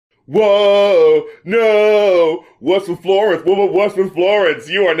Whoa, no, what's with Florence? What's with Florence?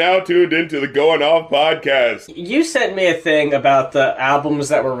 You are now tuned into the Going Off podcast. You sent me a thing about the albums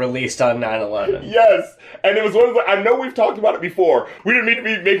that were released on 9/11. Yes, and it was one of the, I know we've talked about it before. We didn't mean to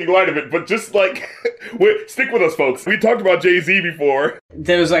be making light of it, but just like, stick with us, folks. We talked about Jay-Z before.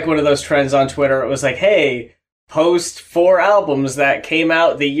 There was like one of those trends on Twitter. It was like, hey, post 4 albums that came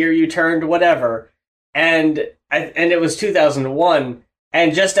out the year you turned whatever. And it was 2001.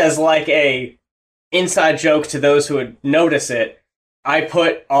 And just as like a inside joke to those who would notice it, I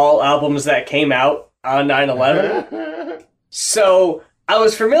put all albums that came out on 9/11. So I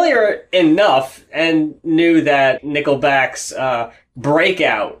was familiar enough and knew that Nickelback's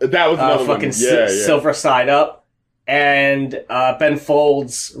Breakout, that was another fucking one. Yeah. Silver Side Up, and Ben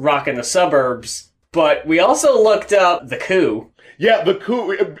Folds' Rockin' the Suburbs. But we also looked up The Coup. Yeah, The Coup,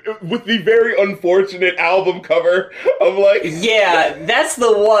 with the very unfortunate album cover of like... Yeah, that's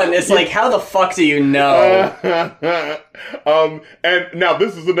the one. It's like, how the fuck do you know? And now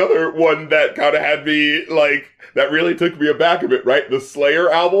this is another one that kind of had me, like, that really took me aback a bit, right? The Slayer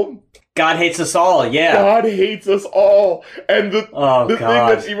album. God Hates Us All, yeah. God Hates Us All. And the thing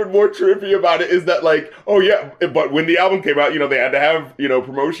that's even more trippy about it is that, like, oh yeah, but when the album came out, they had to have,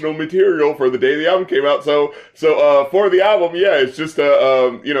 promotional material for the day the album came out. So for the album, yeah, it's just,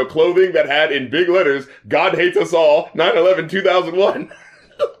 clothing that had in big letters, God Hates Us All, 9/11/2001.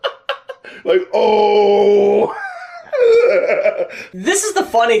 Like, oh. This is the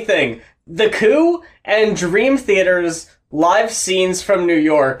funny thing. The Coup and Dream Theater's Live Scenes from New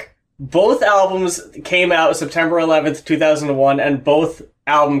York, both albums came out September 11th, 2001, and both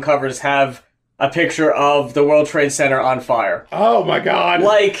album covers have a picture of the World Trade Center on fire. Oh my god.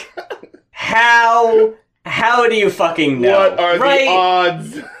 Like, how do you fucking know? What are the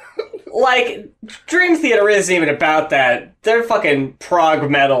odds? Like, Dream Theater isn't even about that. They're fucking prog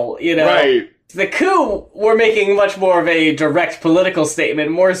metal, Right. The Coup were making much more of a direct political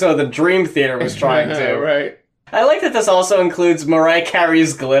statement, more so than Dream Theater was trying to. Right. I like that this also includes Mariah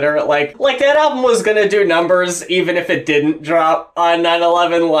Carey's Glitter. Like that album was gonna do numbers even if it didn't drop on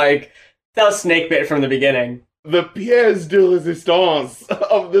 9/11. Like, that was snakebit from the beginning. The pièce de résistance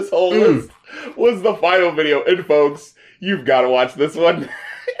of this whole list was the final video. And folks, you've got to watch this one.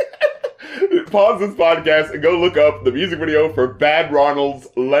 Pause this podcast and go look up the music video for Bad Ronald's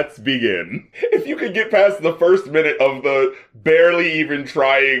Let's Begin. If you could get past the first minute of the barely even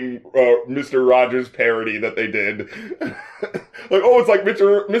trying Mr. Rogers parody that they did. Like, oh, it's like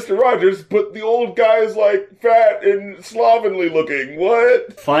Mr. Rogers, but the old guy is like fat and slovenly looking.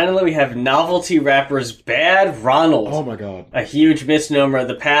 What? Finally, we have novelty rappers Bad Ronald. Oh my god. A huge misnomer of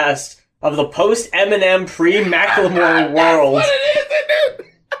the past, of the post-Eminem, pre-Macklemore world. What it is, isn't it?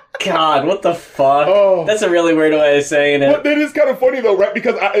 God, what the fuck? Oh. That's a really weird way of saying it. But that is kind of funny though, right?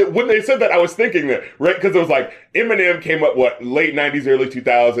 Because when they said that, I was thinking that, right? Because it was like, Eminem came up, late 90s, early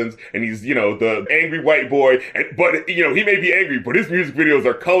 2000s, and he's, the angry white boy, but he may be angry, but his music videos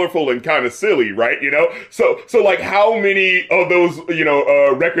are colorful and kind of silly, right? So like, how many of those,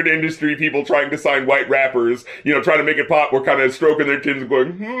 record industry people trying to sign white rappers, trying to make it pop, were kind of stroking their chins and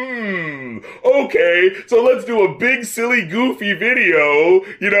going, okay, so let's do a big, silly, goofy video,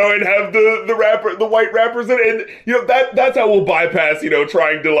 and have the white rappers in it, and that's how we'll bypass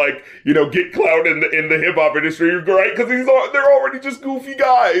trying to like get clout in the hip hop industry, right? Because they're already just goofy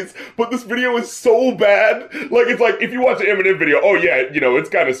guys. But this video is so bad. Like, it's like if you watch an Eminem video, oh yeah, it's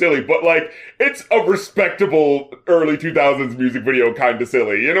kind of silly, but like it's a respectable early 2000s music video, kind of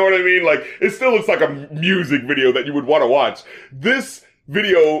silly. You know what I mean? Like, it still looks like a music video that you would want to watch. This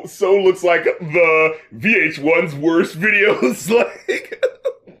video so looks like the VH1's worst videos. Like.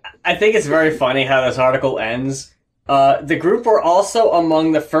 I think it's very funny how this article ends. The group were also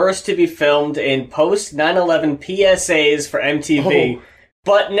among the first to be filmed in post-9/11 PSAs for MTV,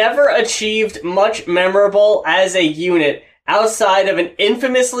 but never achieved much memorable as a unit outside of an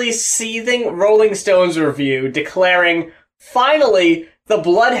infamously seething Rolling Stones review declaring, finally, the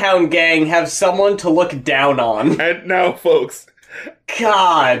Bloodhound Gang have someone to look down on. And now, folks...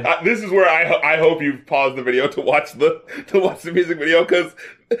 God. This is where I hope you've paused the video to watch the music video, because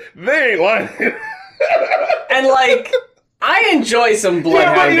they ain't lying. And like, I enjoy some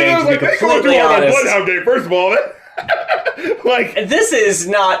Bloodhound Gang, to be completely honest. Bloodhound Gang, first of all. Like, this is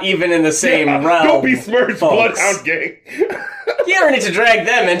not even in the same realm. Don't besmirch Bloodhound Gang. You don't need to drag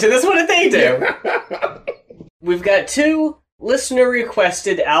them into this. What did they do? We've got 2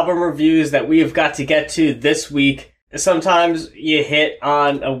 listener-requested album reviews that we've got to get to this week. Sometimes you hit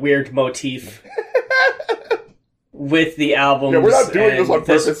on a weird motif with the albums. Yeah, we're not doing this on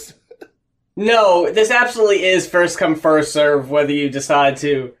purpose. No, this absolutely is first come, first serve, whether you decide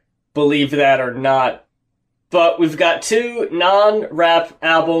to believe that or not. But we've got 2 non-rap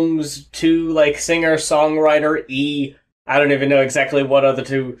albums, 2 like singer-songwriter I don't even know exactly what other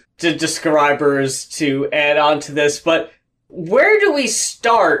 2 describers to add on to this, but where do we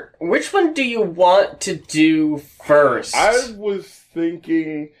start? Which one do you want to do first? I was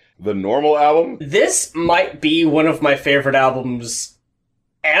thinking the Normal album. This might be one of my favorite albums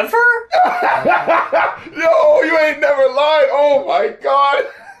ever? No, you ain't never lied. Oh my god.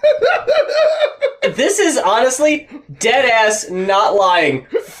 This is honestly dead ass not lying.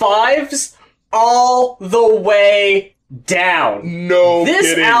 5s all the way down. No This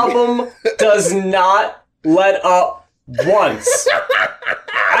kidding. album does not let up once.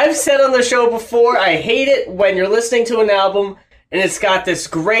 I've said on the show before, I hate it when you're listening to an album and it's got this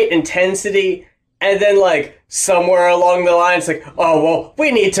great intensity, and then like somewhere along the line it's like, oh well,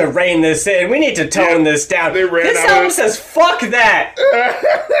 we need to rein this in, we need to tone this down. This album says fuck that.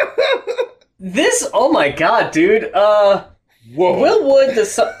 This, oh my god, dude. Whoa. Will Wood,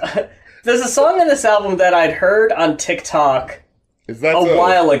 there's a song in this album that I'd heard on TikTok a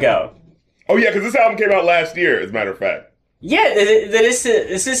while ago. Oh yeah, because this album came out last year, as a matter of fact. Yeah, this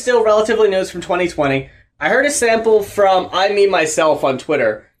is still relatively new. It's from 2020. I heard a sample from I Me Myself on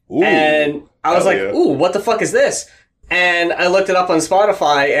Twitter. Ooh, and I was like, ooh, what the fuck is this? And I looked it up on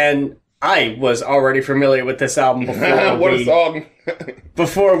Spotify, and I was already familiar with this album before. What a song.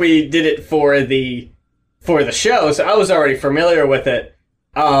 Before we did it for the show, so I was already familiar with it.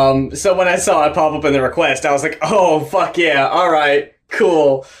 So when I saw it pop up in the request, I was like, oh, fuck yeah, alright,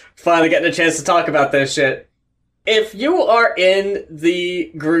 cool. Finally getting a chance to talk about this shit. If you are in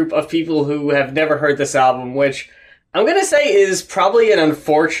the group of people who have never heard this album, which I'm gonna say is probably an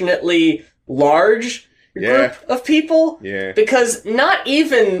unfortunately large group of people, because not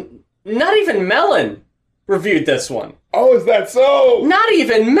even Melon reviewed this one. Oh, is that so? Not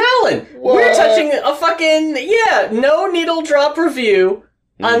even Melon! What? We're touching a fucking, no needle drop review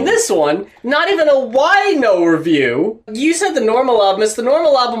on this one. Not even a why no review. You said the Normal album. It's the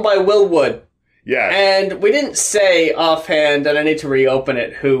Normal album by Will Wood. Yeah. And we didn't say offhand, and I need to reopen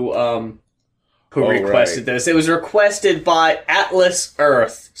it, who requested this. It was requested by Atlas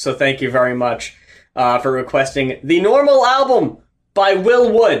Earth, so thank you very much for requesting the Normal album by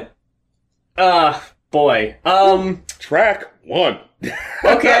Will Wood. Boy. Track 1.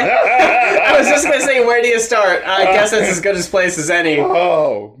 Okay. I was just gonna say, where do you start? I guess it's as good a place as any.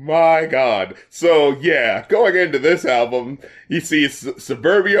 Oh my god. So yeah, going into this album, you see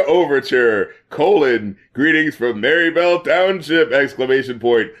Suburbia Overture, greetings from Marybelle Township, ! /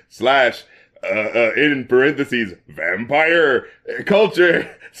 in parentheses, vampire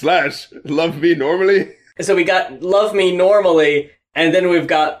culture / love me normally. So we got Love Me Normally, and then we've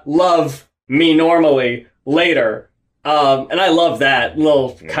got Love Me Normally later. And I love that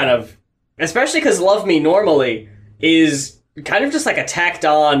little kind of, especially because Love Me Normally is kind of just like a tacked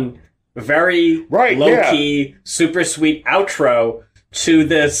on, very low-key, super sweet outro to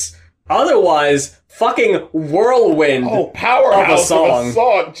this otherwise fucking whirlwind powerhouse of a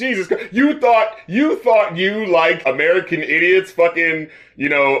song. Jesus Christ. You thought you like American Idiots fucking,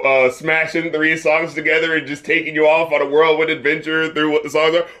 smashing 3 songs together and just taking you off on a whirlwind adventure through what the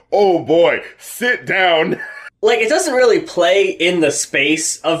songs are? Oh boy, sit down. Like, it doesn't really play in the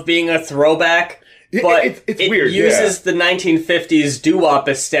space of being a throwback, but it's weird, uses the 1950s doo-wop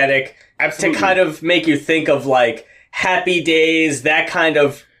aesthetic to kind of make you think of, like, Happy Days, that kind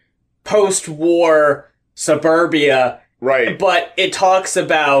of post-war suburbia. Right. But it talks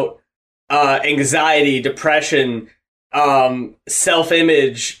about anxiety, depression,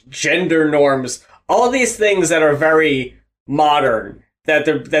 self-image, gender norms, all these things that are very modern. That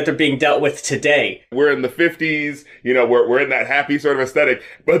they're being dealt with today. We're in the 50s, we're in that happy sort of aesthetic,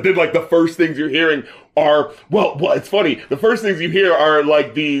 but then like the first things you're hearing are, well, it's funny. The first things you hear are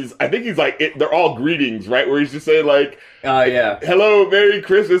like these, I think he's like, they're all greetings, right? Where he's just saying like, hello, Merry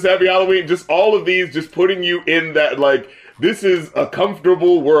Christmas, Happy Halloween, just all of these, just putting you in that like, this is a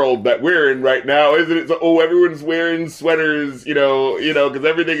comfortable world that we're in right now, isn't it? So, everyone's wearing sweaters, because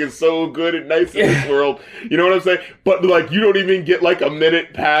everything is so good and nice in this world. You know what I'm saying? But, like, you don't even get, like, a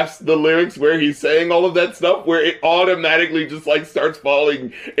minute past the lyrics where he's saying all of that stuff, where it automatically just, like, starts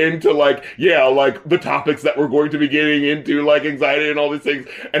falling into, like, like, the topics that we're going to be getting into, like, anxiety and all these things.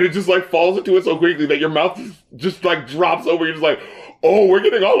 And it just, like, falls into it so quickly that your mouth just, like, drops over. You're just like, oh, we're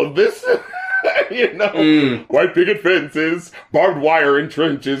getting all of this? White picket fences, barbed wire in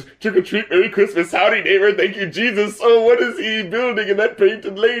trenches, trick or treat, Merry Christmas, howdy neighbor, thank you Jesus. Oh, what is he building in that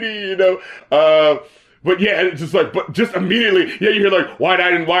painted lady? But yeah, it's just like, but just immediately, yeah, you hear like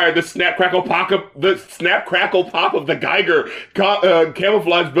wide-eyed and wired, the snap crackle pop of the Geiger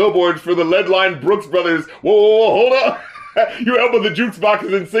camouflage billboards for the lead-lined Brooks Brothers. Whoa, hold up. You elbow the jukes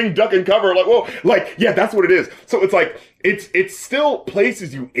boxes and sing duck and cover. Like, whoa, like, yeah, that's what it is. So it's like, it still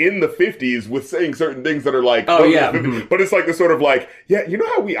places you in the 50s with saying certain things that are like, oh yeah, but it's like the sort of like, yeah, you know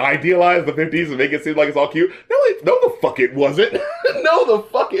how we idealize the 50s and make it seem like it's all cute? No, the fuck it wasn't. No, the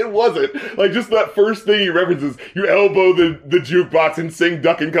fuck it wasn't. Like, just that first thing he references, you elbow the jukebox and sing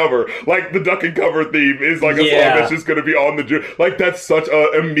duck and cover. Like, the duck and cover theme is like a song that's just gonna be on the juke. Like, that's such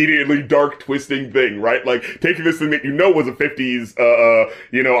a immediately dark, twisting thing, right? Like, taking this thing that you know was a 50s,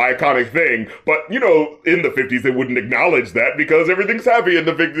 iconic thing, but, in the 50s they wouldn't acknowledge that because everything's happy in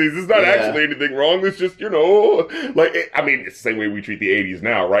the 50s. It's not actually anything wrong. It's just, it's the same way we treat the 80s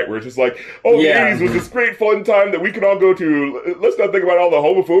now, right? Where it's just like, the 80s was this great fun time that we could all go to. Let's not think about all the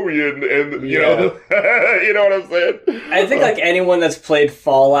homophobia and you know, you know what I'm saying? I think like anyone that's played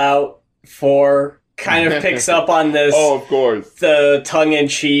Fallout 4 kind of picks up on this. Oh, of course. The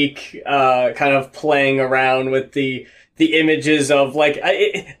tongue-in-cheek kind of playing around with the images of, like,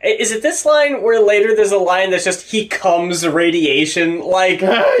 is it this line where later there's a line that's just, he comes radiation? Like,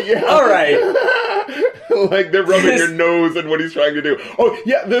 all right. Like, they're rubbing your nose and what he's trying to do. Oh,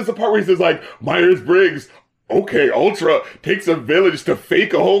 yeah, there's a part where he says, like, Myers-Briggs, okay, Ultra takes a village to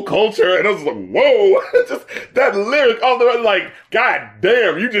fake a whole culture. And I was like, whoa, just that lyric all the way, like, god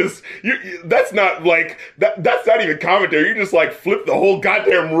damn, you that's not like, that's not even commentary. You just like flip the whole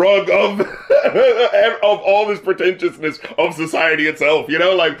goddamn rug of, of all this pretentiousness of society itself,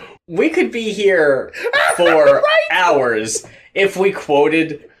 like. We could be here for hours if we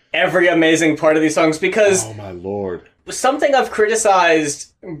quoted every amazing part of these songs because. Oh my lord. Something I've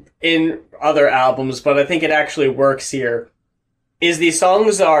criticized in other albums, but I think it actually works here, is these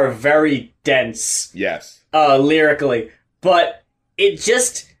songs are very dense. Yes. Lyrically. But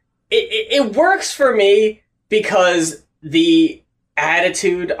it works for me because the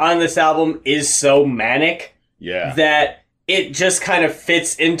attitude on this album is so manic. Yeah. That it just kind of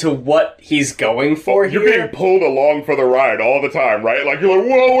fits into what he's going for here. You're being pulled along for the ride all the time, right? Like, you're like,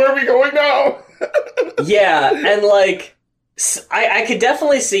 whoa, where are we going now? Yeah, and like, I could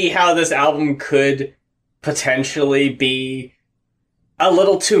definitely see how this album could potentially be a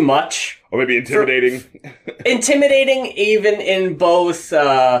little too much. Or maybe intimidating. Intimidating even in both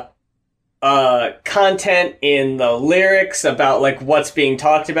content in the lyrics about like what's being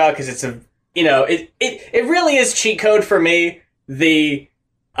talked about, because it's it really is cheat code for me. The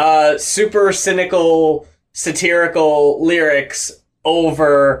super cynical, satirical lyrics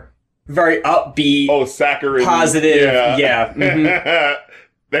over very upbeat, saccharine, positive, Mm-hmm.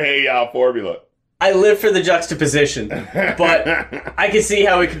 The Hey Ya formula. I live for the juxtaposition, but I can see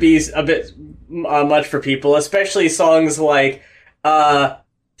how it could be a bit much for people, especially songs like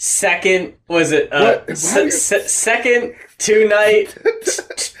Second, was it Second Tonight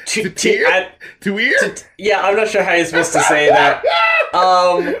to ear? Yeah, I'm not sure how you're supposed to say that.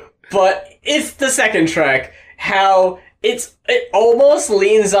 But it's the second track. How it almost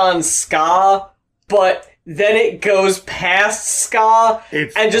leans on ska, but then it goes past ska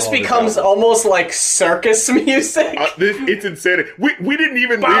and just becomes almost like circus music. It's insane. We didn't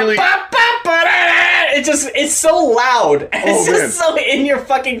even really. It's so loud. It's just so in your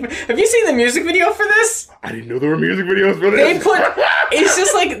fucking. Have you seen the music video for this? I didn't know there were music videos for this. It's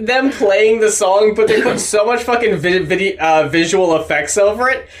just like them playing the song, but they put so much fucking visual effects over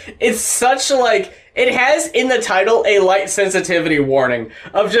it. It's such like. It has in the title a light sensitivity warning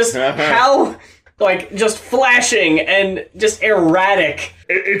of just how, like, just flashing and just erratic.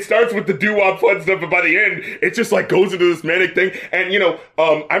 It starts with the doo-wop fun stuff, but by the end, it just, like, goes into this manic thing. And,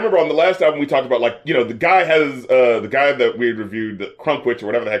 I remember on the last album we talked about, like, the guy has, the guy that we had reviewed, Crunkwitch or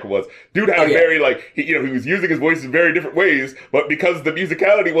whatever the heck it was, dude had very, like, he was using his voice in very different ways, but because the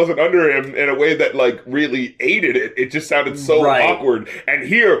musicality wasn't under him in a way that, like, really aided it, it just sounded so awkward. And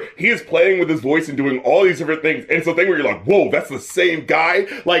here, he is playing with his voice and doing all these different things. And it's a thing where you're like, whoa, that's the same guy?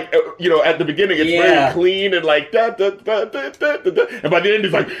 Like, at the beginning, it's very clean and like, da-da-da-da-da-da. And by the end,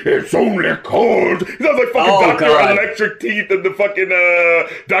 he's like, it's only cold. He sounds like fucking Dr. Electric Teeth and the fucking,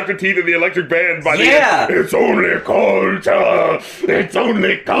 Dr. Teeth and the Electric Band by the end. It's only culture. It's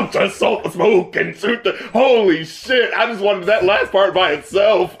only culture, smoke, and shoot. Holy shit. I just wanted that last part by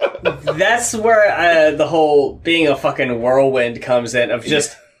itself. That's where the whole being a fucking whirlwind comes in, of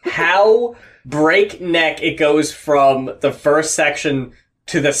just how breakneck it goes from the first section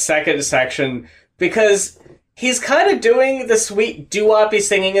to the second section. Because he's kind of doing the sweet doo-woppy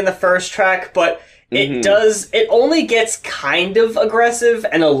singing in the first track, but it only gets kind of aggressive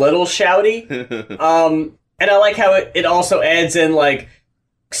and a little shouty. And I like how it also adds in, like,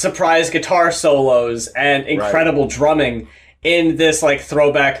 surprise guitar solos and incredible drumming in this, like,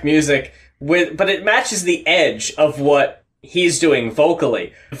 throwback music, but it matches the edge of what he's doing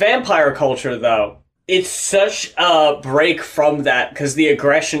vocally. Vampire Culture, though, it's such a break from that, because the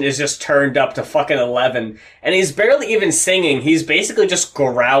aggression is just turned up to fucking 11, and he's barely even singing, he's basically just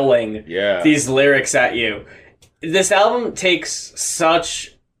growling these lyrics at you. This album takes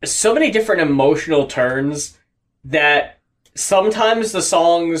so many different emotional turns that sometimes the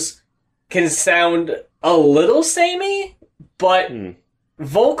songs can sound a little samey, but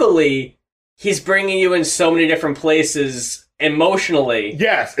vocally, he's bringing you in so many different places emotionally.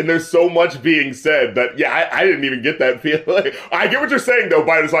 Yes, and there's so much being said that, I didn't even get that feeling. I get what you're saying, though,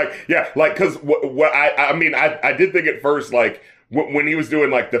 but it's like, because what I did think at first, like, when he was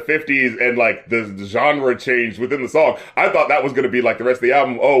doing, like, the 50s and, like, the genre change within the song, I thought that was going to be, like, the rest of the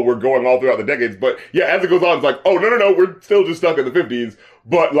album, we're going all throughout the decades. But, as it goes on, it's like, no, we're still just stuck in the 50s.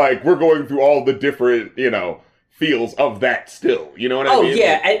 But, like, we're going through all the different, feels of that still. You know what I mean? Oh,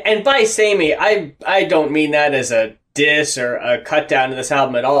 yeah, and by samey, I don't mean that as a diss or a cut down to this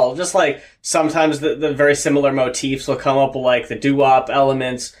album at all. Just, like, sometimes the very similar motifs will come up, like the doo-wop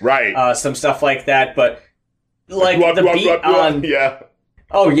elements. Right. Some stuff like that, but... like the beat on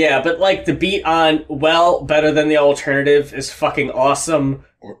oh yeah, but like the beat on Well Better Than the Alternative is fucking awesome.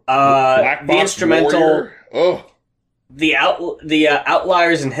 The instrumental the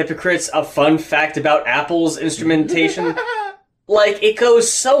Outliers and Hypocrites, a fun fact about Apple's instrumentation. Like, it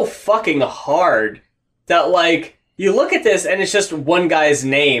goes so fucking hard that, like, you look at this and it's just one guy's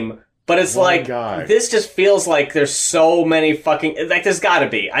name, but it's this just feels like there's so many fucking... like, there's gotta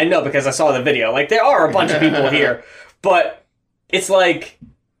be. I know because I saw the video. Like, there are a bunch of people here. But it's like...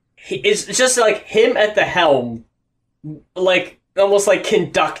 it's just, like, him at the helm. Like, almost, like,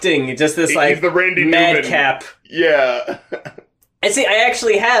 conducting just this, like, he's the Randy madcap. Yeah. And see, I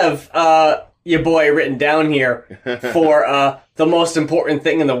actually have your boy written down here for the most important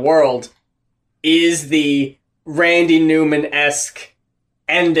thing in the world is the Randy Newman-esque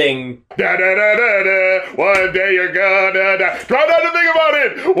ending. Da da da da da. One day you're gonna die. Try not to think about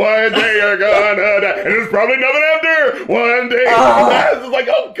it. One day you're gonna die, and there's probably nothing after. One day, it's like,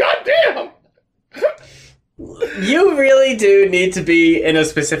 oh goddamn. You really do need to be in a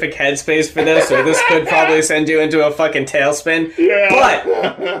specific headspace for this, or this could probably send you into a fucking tailspin. Yeah.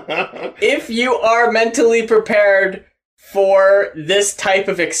 But if you are mentally prepared for this type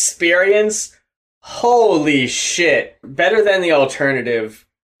of experience, holy shit. Better Than the Alternative.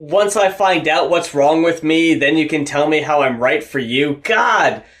 Once I find out what's wrong with me, then you can tell me how I'm right for you.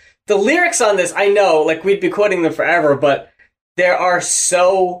 God, the lyrics on this, I know, like, we'd be quoting them forever, but there are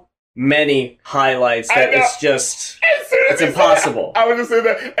so many highlights that it's just... it's impossible. I was just saying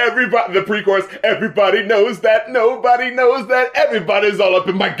that everybody, the pre-chorus, everybody knows that, nobody knows that, everybody's all up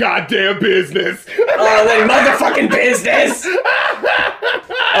in my goddamn business. Oh, that motherfucking business!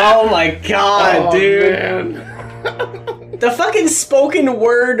 Oh my god, dude. Man. The fucking spoken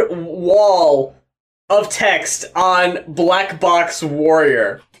word wall of text on Black Box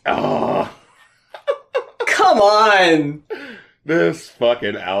Warrior. Oh. Come on. This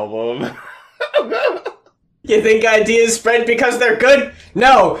fucking album. You think ideas spread because they're good?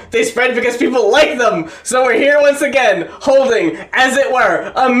 No, they spread because people like them. So we're here once again, holding, as it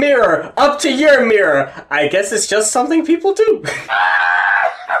were, a mirror up to your mirror. I guess it's just something people do.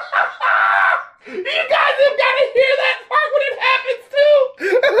 You guys have got to hear that part when it happens too.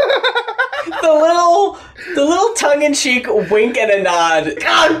 The little tongue-in-cheek wink and a nod.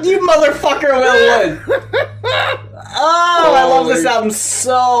 God, you motherfucker, Will Wood. Oh, I love this album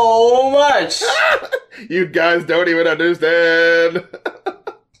so much. You guys don't even understand.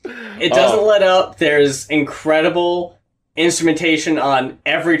 It doesn't let up. There's incredible instrumentation on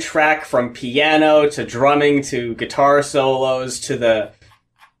every track, from piano to drumming to guitar solos to the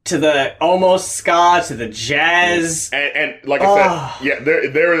almost ska to the jazz. And like I said,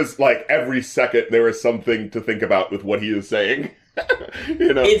 there is, like, every second there is something to think about with what he is saying.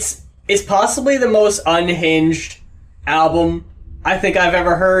 You know, it's possibly the most unhinged album I think I've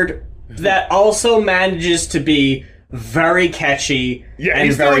ever heard, that also manages to be very catchy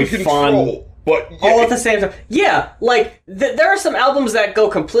and very fun, but all at the same time. Yeah, like, there are some albums that go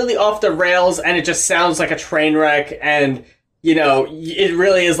completely off the rails and it just sounds like a train wreck, and, you know, it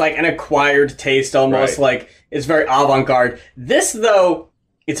really is like an acquired taste almost, like, it's very avant-garde. This, though,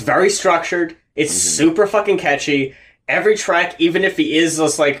 it's very structured, it's super fucking catchy, every track, even if he is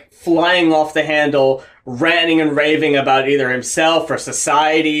just like flying off the handle, ranting and raving about either himself or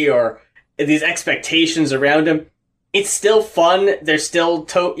society or these expectations around him, it's still fun. There's still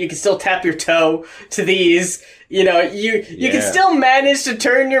you can still tap your toe to these. You know, you can still manage to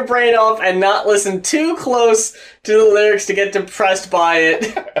turn your brain off and not listen too close to the lyrics to get depressed by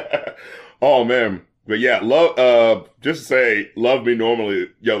it. Oh man. But yeah, love, just to say, Love Me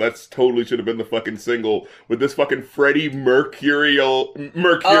Normally, yo, that's totally should have been the fucking single with this fucking Freddie Mercurian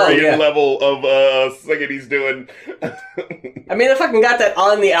level of, singing he's doing. I mean, they fucking got that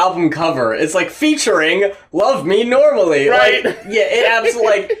on the album cover. It's like featuring Love Me Normally. Right. Like, yeah, it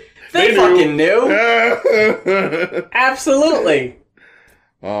absolutely, like, they fucking knew. Absolutely.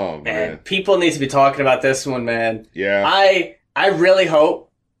 Oh, man. And people need to be talking about this one, man. Yeah. I really hope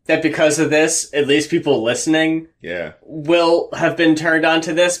that because of this, at least people listening will have been turned on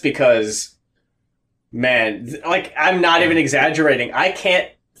to this because, man, like, I'm not even exaggerating. I can't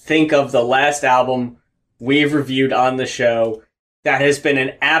think of the last album we've reviewed on the show that has been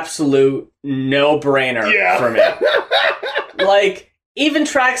an absolute no-brainer for me. Like, even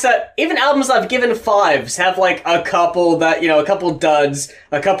albums I've given 5s have, like, a couple duds,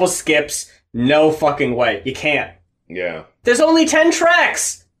 a couple skips. No fucking way. You can't. Yeah. There's only 10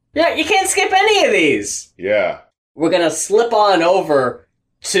 tracks! Yeah, you can't skip any of these. Yeah. We're gonna slip on over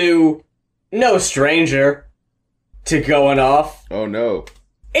to no stranger to Going Off. Oh no.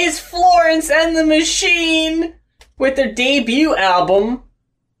 It's Florence and the Machine with their debut album,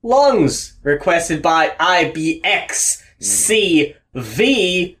 Lungs, requested by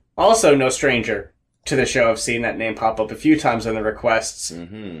IBXCV. Also no stranger to the show. I've seen that name pop up a few times in the requests.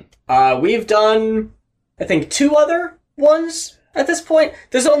 Mm-hmm. We've done, I think, 2 other ones. At this point,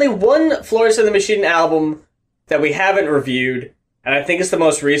 there's only one Florence and the Machine album that we haven't reviewed, and I think it's the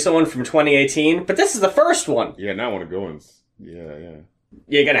most recent one from 2018, but this is the first one. Yeah, now I want to go and... Yeah.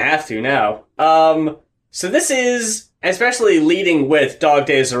 You're gonna have to now. So this is, especially leading with Dog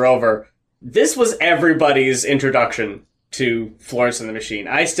Days Are Over, this was everybody's introduction to Florence and the Machine.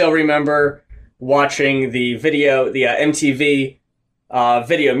 I still remember watching the MTV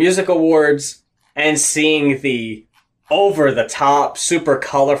Video Music Awards and seeing the over-the-top, super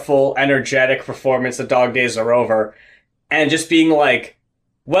colorful, energetic performance of Dog Days Are Over, and just being like,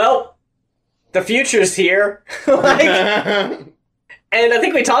 well, the future's here. Like, and I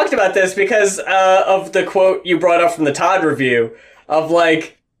think we talked about this because of the quote you brought up from the Todd review, of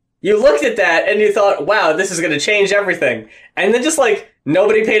like, you looked at that and you thought, wow, this is going to change everything. And then just like,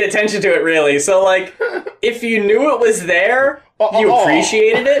 nobody paid attention to it really. So like, if you knew it was there, you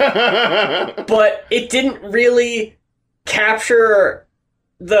appreciated it, but it didn't really capture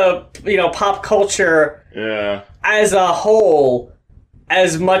the, pop culture as a whole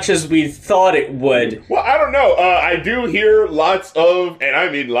as much as we thought it would. Well, I don't know. I do hear lots of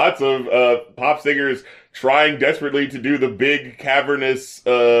pop singers trying desperately to do the big cavernous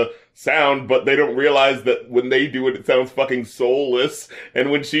sound, but they don't realize that when they do it, it sounds fucking soulless,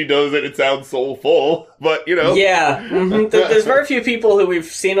 and when she does it, it sounds soulful. But yeah, there's very few people who we've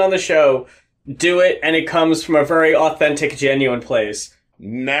seen on the show do it, and it comes from a very authentic, genuine place.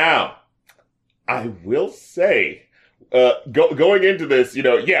 Now, I will say, going into this,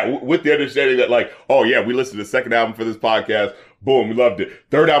 with the understanding that, like, oh yeah, we listened to the second album for this podcast, boom, we loved it.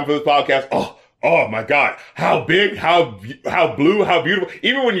 Third album for this podcast, oh my God, how big, how blue, how beautiful.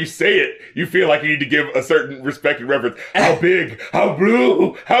 Even when you say it, you feel like you need to give a certain respect and reverence. How big, how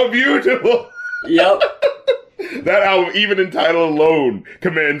blue, how beautiful. Yep. That album, even in title alone,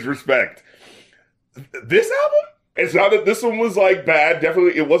 commands respect. This album, it's not that this one was like bad,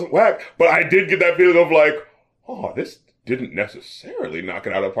 definitely it wasn't whack, but I did get that feeling of like, oh, this didn't necessarily knock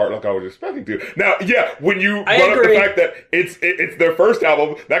it out of the park like I was expecting to. Now, yeah, when you brought up the fact that it's their first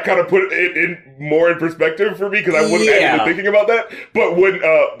album, that kind of put it in more in perspective for me, because I wasn't actually thinking about that. But when,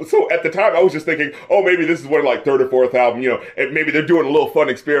 so at the time, I was just thinking, oh, maybe this is what, like, third or fourth album, and maybe they're doing a little fun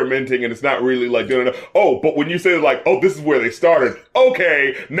experimenting, and it's not really, like, doing enough. Oh, but when you say, like, oh, this is where they started,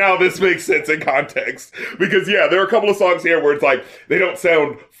 okay, now this makes sense in context. Because, yeah, there are a couple of songs here where it's like, they don't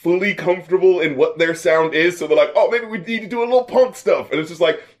sound fully comfortable in what their sound is, so they're like, oh, maybe we need to do a little punk stuff, and it's just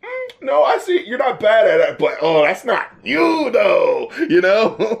like, no, I see, you're not bad at it, but that's not you though,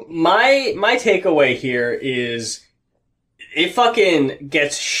 My takeaway here is it fucking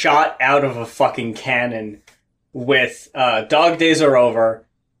gets shot out of a fucking cannon with Dog Days Are Over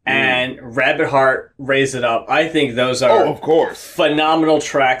and Rabbit Heart, Raise It Up. I think those are of course phenomenal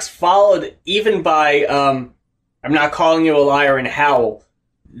tracks, followed even by I'm Not Calling You a Liar and Howl.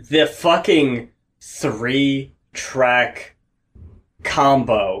 The fucking 3-track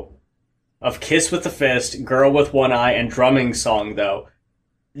combo of Kiss with the Fist, Girl with One Eye, and Drumming Song, though,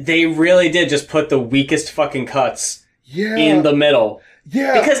 they really did just put the weakest fucking cuts in the middle.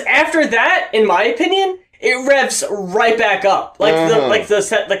 Yeah. Because after that, in my opinion, it revs right back up.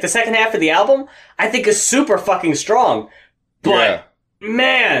 The second half of the album, I think is super fucking strong. But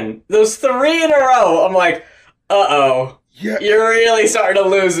man, those 3 in a row, I'm like, uh-oh. Yeah. You're really starting to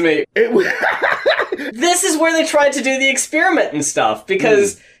lose me. This is where they tried to do the experiment and stuff,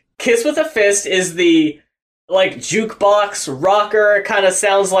 because Kiss with a Fist is the, like, jukebox rocker, kind of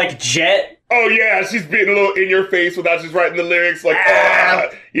sounds like Jet. Oh, yeah, she's being a little in your face without just writing the lyrics, like,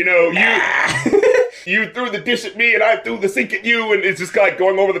 you threw the dish at me and I threw the sink at you, and it's just like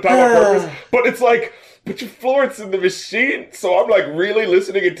going over the top on purpose. But it's like, but you're Florence in the Machine, so I'm like really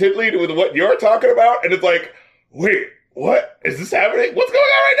listening intently to what you're talking about, and it's like, wait, what? Is this happening? What's going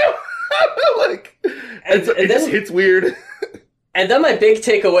on right now? Like, it just hits weird. And then my big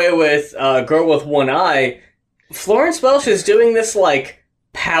takeaway with Girl with One Eye, Florence Welch is doing this, like,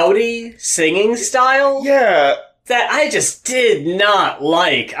 pouty singing style. Yeah. That I just did not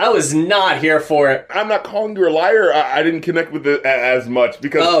like. I was not here for it. I'm not calling you a liar. I didn't connect with it as much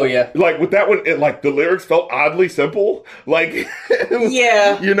because, like with that one, like the lyrics felt oddly simple. Like,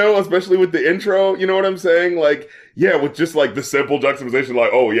 you know, especially with the intro. You know what I'm saying? Like, yeah, with just like the simple juxtaposition,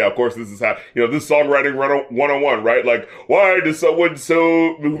 like, oh yeah, of course this is how, you know, this songwriting 101, right? Like, why does someone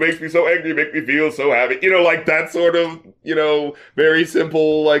who makes me so angry make me feel so happy? You know, like that sort of, you know, very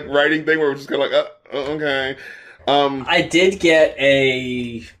simple like writing thing where it's just kind of like, okay. I did get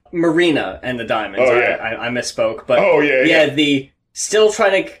a Marina and the Diamonds. Oh, yeah. I misspoke, but the still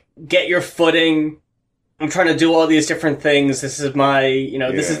trying to get your footing. I'm trying to do all these different things. This is my, you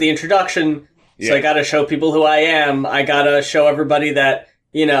know, this is the introduction. So I gotta show people who I am. I gotta show everybody that,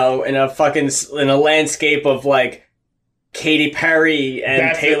 you know, in a landscape of like Katy Perry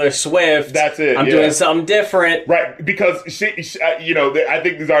and Taylor Swift. That's it. I'm doing something different. Right, because she you know, I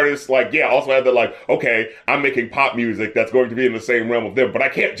think these artists, like, also have that, like, okay, I'm making pop music that's going to be in the same realm of them, but I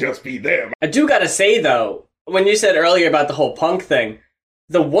can't just be them. I do gotta say, though, when you said earlier about the whole punk thing,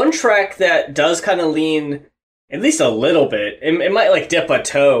 the one track that does kind of lean, at least a little bit, it might, like, dip a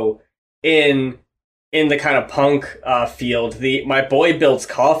toe in the kind of punk field, My Boy Builds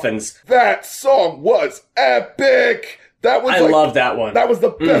Coffins. That song was epic! I love that one. That was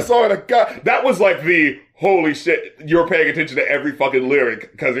the best song I got. That was like the holy shit. You're paying attention to every fucking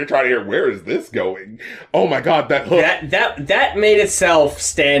lyric because you're trying to hear where is this going. Oh my god, that hook. That made itself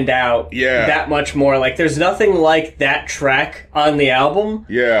stand out. That much more. Like there's nothing like that track on the album.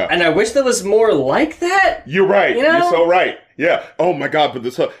 Yeah. And I wish there was more like that. You're right. You know? You're so right. Yeah. Oh my god, but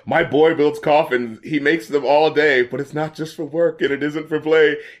this hook. My Boy Builds Coffins. He makes them all day, but it's not just for work and it isn't for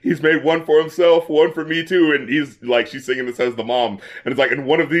play. He's made one for himself, one for me too. And he's like, she's singing this as the mom. And it's like, and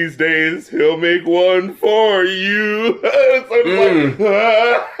one of these days, he'll make one for you. But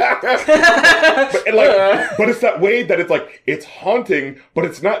it's that way that it's like, it's haunting, but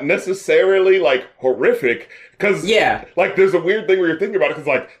it's not necessarily like horrific. Because, like, there's a weird thing where you're thinking about it, because,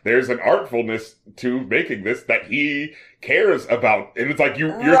 like, there's an artfulness to making this that he cares about. And it's like,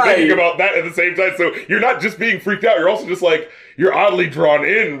 you're thinking about that at the same time. So you're not just being freaked out, you're also just, like, you're oddly drawn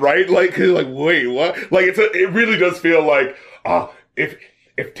in, right? Like, wait, what? Like, it really does feel like,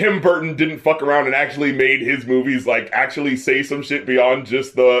 if Tim Burton didn't fuck around and actually made his movies, like, actually say some shit beyond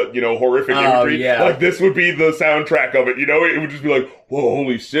just the, you know, horrific imagery, like, this would be the soundtrack of it, you know? It would just be like, whoa,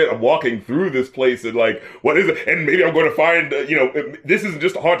 holy shit, I'm walking through this place and, like, what is it? And maybe I'm going to find, you know, this isn't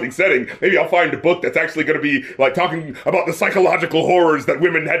just a haunting setting. Maybe I'll find a book that's actually going to be, like, talking about the psychological horrors that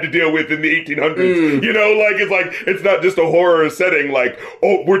women had to deal with in the 1800s. You know, like, it's not just a horror setting, like,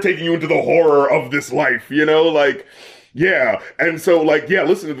 oh, we're taking you into the horror of this life, you know? Like, yeah, and so, like,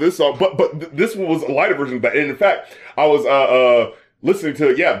 listen to this song, but this one was a lighter version of that, and in fact, I was, listening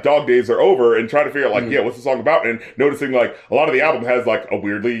to, Dog Days Are Over, and trying to figure out, like, what's the song about, and noticing, like, a lot of the album has, like, a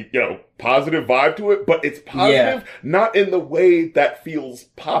weirdly, you know, positive vibe to it, but it's positive, not in the way that feels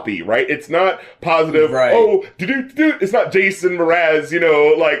poppy, right? It's not positive, oh, it's not Jason Mraz, you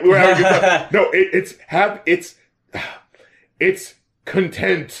know, like, we're having a good time. No, it's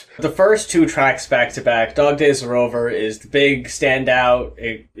content. The first two tracks back to back, Dog Days Are Over, is the big standout.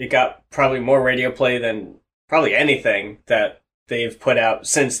 It got probably more radio play than probably anything that they've put out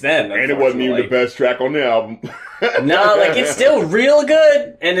since then. And it wasn't even the best track on the album. No, like, it's still real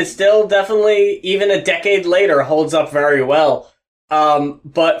good, and it's still definitely, even a decade later, holds up very well.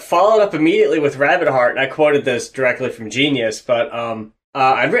 But followed up immediately with Rabbit Heart, and I quoted this directly from Genius, but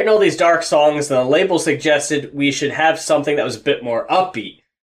I'd written all these dark songs, and the label suggested we should have something that was a bit more upbeat.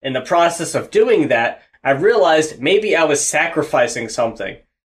 In the process of doing that, I realized maybe I was sacrificing something.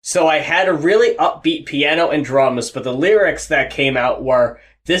 So I had a really upbeat piano and drums, but the lyrics that came out were,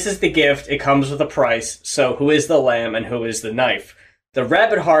 "This is the gift, it comes with a price, so who is the lamb and who is the knife?" The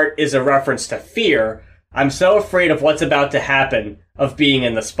rabbit heart is a reference to fear. I'm so afraid of what's about to happen, of being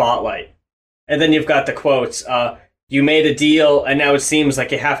in the spotlight. And then you've got the quotes, "You made a deal, and now it seems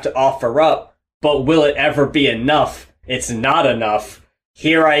like you have to offer up, but will it ever be enough? It's not enough.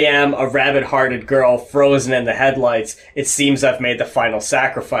 Here I am, a rabbit-hearted girl, frozen in the headlights. It seems I've made the final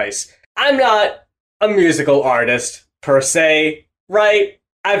sacrifice." I'm not a musical artist, per se, right?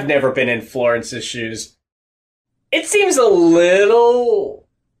 I've never been in Florence's shoes. It seems a little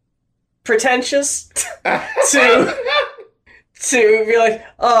pretentious to be like,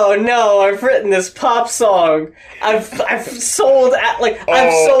 "Oh no, I've written this pop song. I've sold out.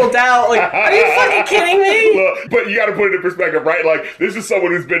 I've sold out. Like, are you fucking kidding me?" Look, but you got to put it in perspective, right? Like, this is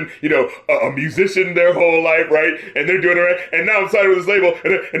someone who's been, a musician their whole life, right? And they're doing it right. And now I'm signed with this label,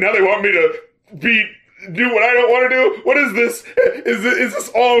 and now they want me to do what I don't want to do. What is this? Is this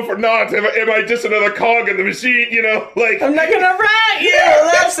all for naught? Am I just another cog in the machine? Like, I'm not gonna write you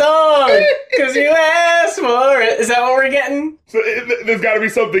that song because you asked for it. Is that what we're getting? So there's got to be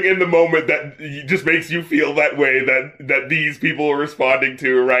something in the moment that just makes you feel that way that these people are responding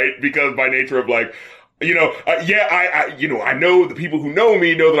to, right? Because by nature of like, I know the people who know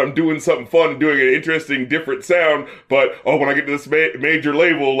me know that I'm doing something fun, doing an interesting, different sound, but, when I get to this major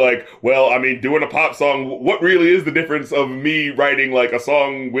label, like, well, I mean, doing a pop song, what really is the difference of me writing, like, a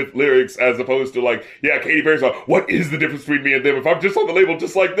song with lyrics as opposed to, like, Katy Perry's song? What is the difference between me and them? If I'm just on the label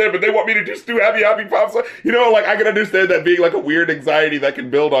just like them and they want me to just do happy pop song, like, I can understand that being, like, a weird anxiety that can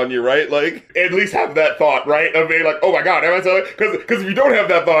build on you, right? Like, at least have that thought, right? Of being like, oh my God, am I selling? Because if you don't have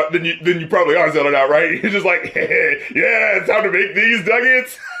that thought, then you probably are selling out, right? You're just like, hey, yeah, it's time to make these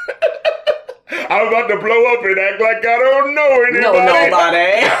nuggets. I'm about to blow up and act like I don't know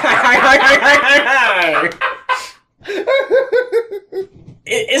anybody.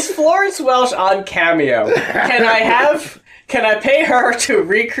 Is Florence Welch on Cameo? Can I pay her to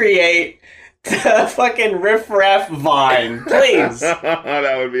recreate the fucking Riff Raff Vine, please?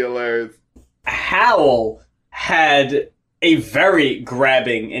 That would be hilarious. Howl had a very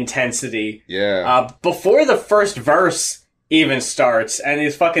grabbing intensity. Yeah. Before the first verse even starts, and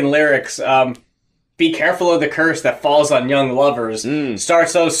these fucking lyrics, "Be careful of the curse that falls on young lovers.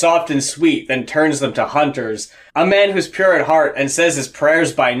 Starts so soft and sweet, then turns them to hunters. A man who's pure at heart and says his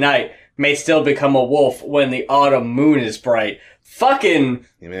prayers by night may still become a wolf when the autumn moon is bright." Fucking,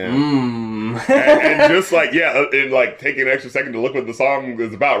 and just like, and like taking an extra second to look what the song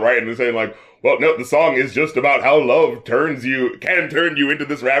is about, right? And they're saying like, well, no, the song is just about how love can turn you into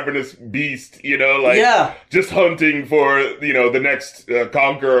this ravenous beast, just hunting for, the next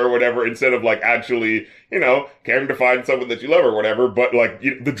conqueror or whatever, instead of like actually, caring to find someone that you love or whatever. But like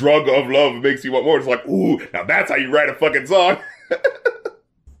the drug of love makes you want more. It's like, ooh, now that's how you write a fucking song.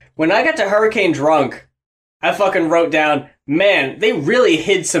 When I got to Hurricane Drunk, I fucking wrote down, man, they really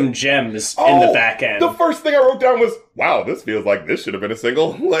hid some gems in the back end. The first thing I wrote down was, wow, this feels like this should have been a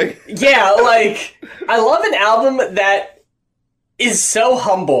single. I love an album that is so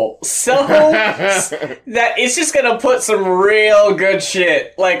humble, that it's just gonna put some real good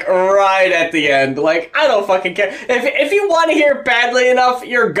shit, like, right at the end. Like, I don't fucking care. If you want to hear it badly enough,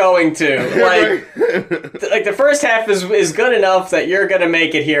 you're going to. Like, the first half is good enough that you're gonna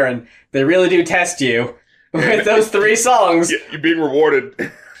make it here, and they really do test you. With those 3 songs. You're being rewarded.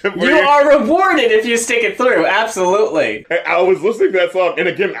 You are rewarded if you stick it through, absolutely. I was listening to that song, and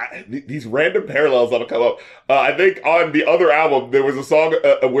again, these random parallels that'll come up. I think on the other album, there was a song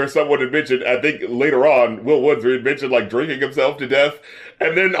where someone had mentioned, I think later on, Will Woods had mentioned, like, drinking himself to death.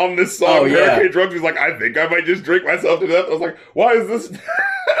 And then on this song, Hurricane Drunk, he's like, I think I might just drink myself to death. I was like, why is this?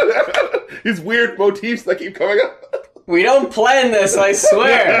 These weird motifs that keep coming up. We don't plan this, I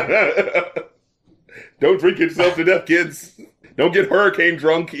swear. Don't drink yourself to death, kids. Don't get hurricane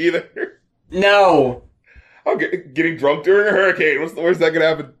drunk either. No. Getting drunk during a hurricane. What's the worst that could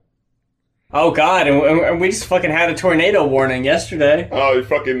happen? Oh, God. And we just fucking had a tornado warning yesterday. Oh, you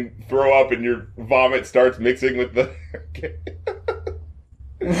fucking throw up and your vomit starts mixing with the hurricane.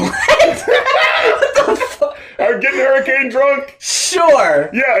 What the fuck? I'm getting hurricane drunk. Sure.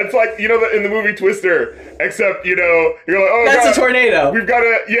 Yeah, it's like, in the movie Twister, except, you're like, oh, that's God, a tornado. We've got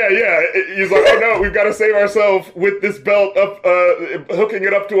to, He's like, oh no, we've got to save ourselves with this belt up, hooking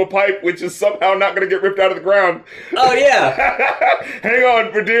it up to a pipe, which is somehow not going to get ripped out of the ground. Oh, yeah. Hang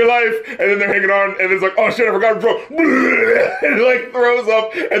on for dear life. And then they're hanging on, and it's like, oh shit, I forgot to throw. And it like throws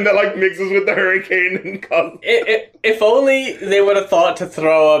up, and that like mixes with the hurricane and causes. If only they would have thought to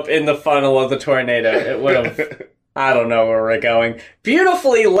throw up in the funnel of the tornado, it would have I don't know where we're going.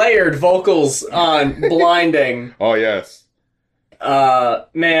 Beautifully layered vocals on Blinding. Oh, yes.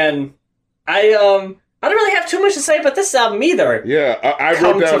 Man, I don't really have too much to say about this album either. Yeah, I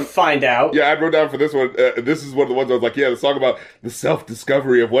Come wrote down. to find out. Yeah, I wrote down for this one. This is one of the ones I was like, yeah, the song about the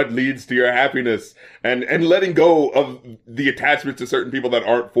self-discovery of what leads to your happiness and letting go of the attachment to certain people that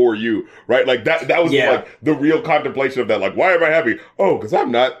aren't for you, right? Like that was like the real contemplation of that. Like, why am I happy? Oh, because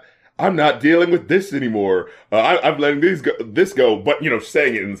I'm not dealing with this anymore. I'm letting this go. But,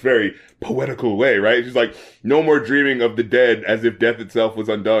 saying it in this very poetical way, right? She's like, no more dreaming of the dead as if death itself was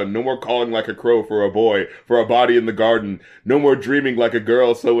undone. No more calling like a crow for a boy, for a body in the garden. No more dreaming like a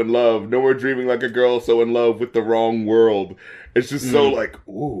girl so in love. No more dreaming like a girl so in love with the wrong world. It's just so like,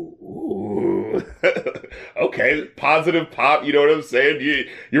 ooh. Okay, positive pop, you know what I'm saying?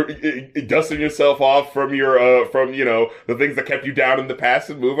 You're dusting yourself off from your, the things that kept you down in the past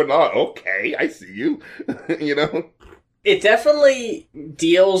and moving on. Okay, I see you, It definitely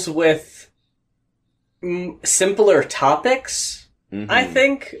deals with simpler topics, I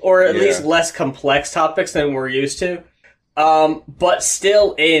think, or at least less complex topics than we're used to, but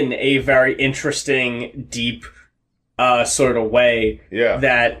still in a very interesting, deep sort of way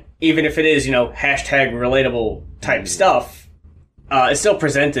that even if it is, hashtag relatable type stuff, it's still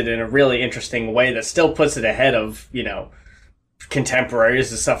presented in a really interesting way that still puts it ahead of,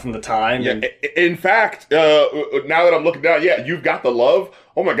 contemporaries and stuff from the time. Yeah. In fact, now that I'm looking down, You've Got the Love.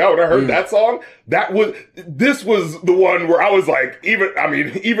 Oh my God, when I heard that song, this was the one where I was like,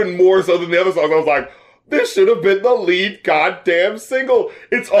 even more so than the other songs, I was like, this should have been the lead goddamn single.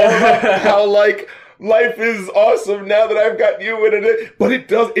 It's all about how, like, life is awesome now that I've got you in it. But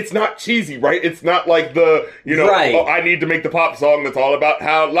it's not cheesy, right? It's not like the, oh, I need to make the pop song that's all about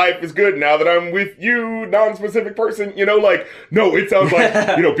how life is good now that I'm with you, non-specific person, no, it sounds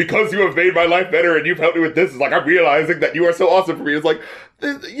like, because you have made my life better and you've helped me with this, it's like, I'm realizing that you are so awesome for me. It's like,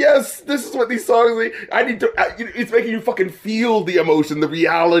 yes, this is what these songs, it's making you fucking feel the emotion, the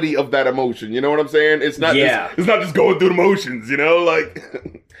reality of that emotion. You know what I'm saying? It's not just going through the motions,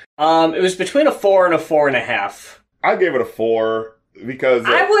 It was between a 4 and a 4.5. I gave it a 4 because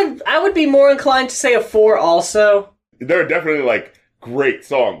I would be more inclined to say a 4 also. There are definitely like great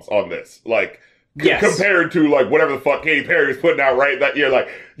songs on this, like compared to like whatever the fuck Katy Perry was putting out right that year. Like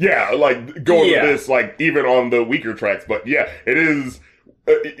going to this like even on the weaker tracks, but it is.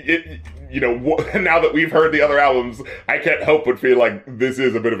 Now that we've heard the other albums, I can't help but feel like this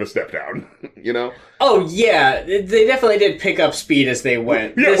is a bit of a step down, Oh, yeah. They definitely did pick up speed as they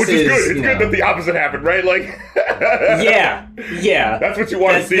went. Yeah, which is good. It's good that the opposite happened, right? Like, yeah. That's what you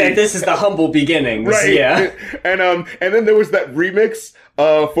want to see. That this is the humble beginnings, right? Yeah. And then there was that remix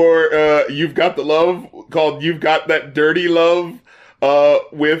for You've Got the Love called You've Got That Dirty Love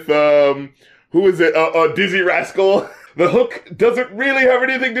with, who is it? Dizzy Rascal. The hook doesn't really have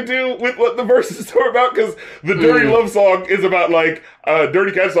anything to do with what the verses are about, because the Dirty Love song is about, like,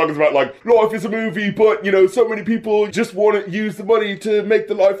 Dirty Cash song is about, like, life is a movie, but, so many people just want to use the money to make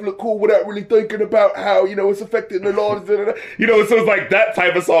the life look cool without really thinking about how, it's affecting their lives. So it's like that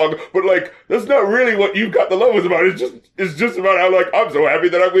type of song, but, like, that's not really what You've Got the Love was about. It's just about how, like, I'm so happy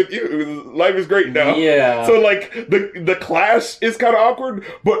that I'm with you. Life is great now. Yeah. So, like, the clash is kind of awkward,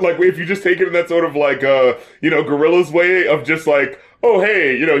 but, like, if you just take it in that sort of, like, Gorillaz way of just like, oh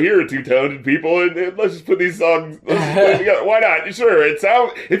hey, here are two talented people and let's just put these songs together. Why not? Sure, it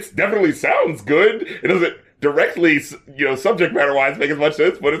definitely sounds good. It doesn't directly, subject matter wise make as much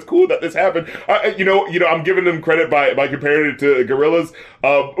sense, but it's cool that this happened. I'm giving them credit by comparing it to Gorillaz,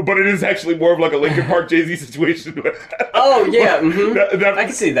 but it is actually more of like a Linkin Park Jay-Z situation. Oh yeah, I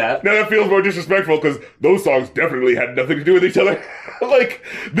can see that. Now that feels more disrespectful because those songs definitely had nothing to do with each other. Like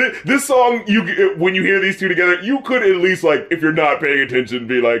this song, when you hear these two together, you could at least, like, if you're not paying attention,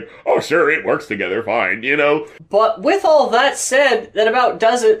 be like, oh sure, it works together, fine, But with all that said, that about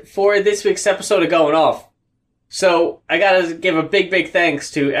does it for this week's episode of Going Off. So I gotta give a big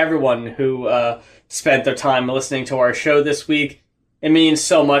thanks to everyone who spent their time listening to our show this week. It means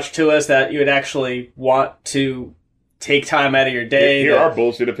so much to us that you would actually want to take time out of your day. Hear our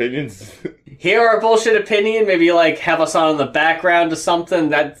bullshit opinions. Hear our bullshit opinion. Maybe like have us on in the background or something.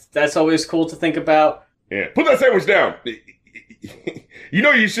 That's always cool to think about. Yeah, put that sandwich down.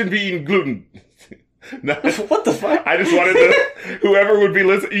 You shouldn't be eating gluten. No, what the fuck? I just wanted to, whoever would be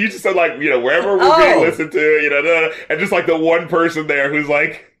listening, you just said like, wherever we're being listened to, and just like the one person there who's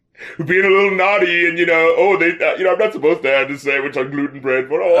like, being a little naughty and, I'm not supposed to have this sandwich on gluten bread,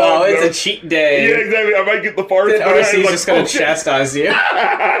 but it's a cheat day. Yeah, exactly. I might get the farts. Then RC's just going to chastise you.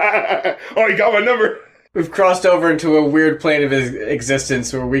 Oh, you got my number. We've crossed over into a weird plane of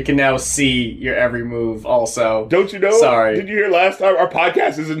existence where we can now see your every move also. Don't you know? Sorry. Did you hear last time? Our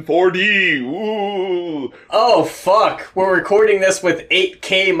podcast is in 4D. Ooh. Oh, fuck. We're recording this with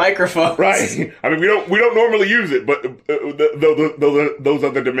 8K microphones. Right. I mean, we don't normally use it, but those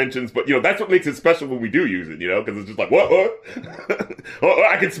other dimensions. But, that's what makes it special when we do use it, because it's just like, what? Oh,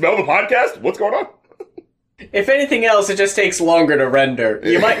 I can smell the podcast? What's going on? If anything else, it just takes longer to render.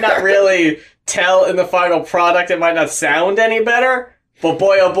 You might not really tell in the final product, it might not sound any better, but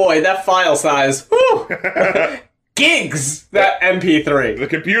boy oh boy, that file size, whew, gigs, that MP3. The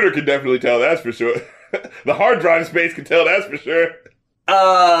computer can definitely tell, that's for sure. The hard drive space can tell, that's for sure.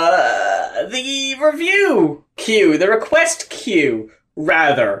 The review queue, the request queue,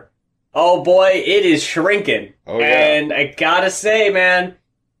 rather. Oh boy, it is shrinking. Oh yeah. And I gotta say, man,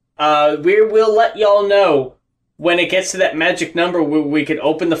 we will let y'all know when it gets to that magic number where we can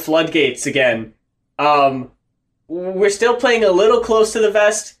open the floodgates again. We're still playing a little close to the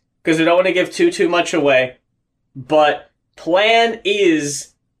vest because we don't want to give too much away. But plan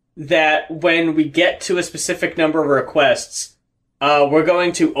is that when we get to a specific number of requests, we're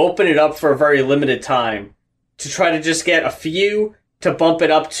going to open it up for a very limited time to try to just get a few to bump it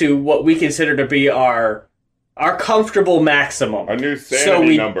up to what we consider to be our comfortable maximum. A new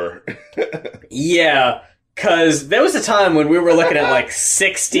sanity number. Yeah, because there was a time when we were looking at like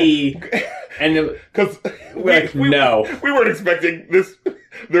 60, and because we weren't expecting this.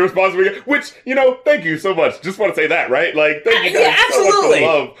 The response we get, which, thank you so much. Just want to say that, right? Like, thank you guys so much for the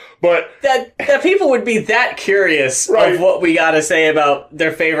love. But that people would be that curious of what we got to say about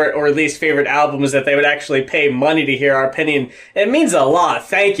their favorite or least favorite albums that they would actually pay money to hear our opinion. It means a lot.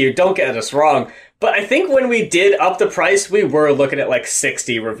 Thank you. Don't get us wrong. But I think when we did up the price, we were looking at like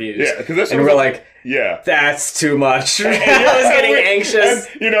 60 reviews. Yeah, because we're like, yeah, that's too much. I was getting anxious.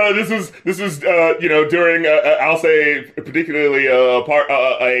 And, this was during I'll say particularly a part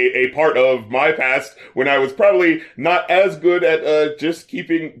of my past when I was probably not as good at just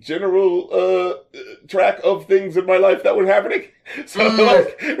keeping general track of things in my life that were happening. So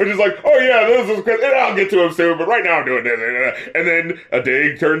we're just like, oh yeah, this is good, and I'll get to him soon. But right now I'm doing this, and then a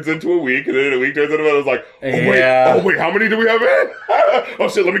day turns into a week, and then a week turns into another. I was like, oh wait, how many do we have in? Oh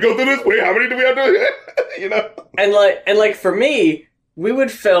shit, let me go through this. Wait, how many do we have to? And like for me, we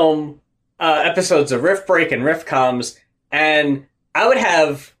would film episodes of Riff Break and Riff Coms, and I would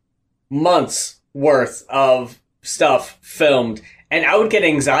have months worth of stuff filmed, and I would get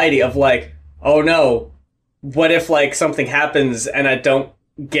anxiety of like, oh no. What if, like, something happens and I don't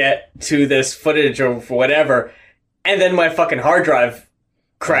get to this footage or whatever, and then my fucking hard drive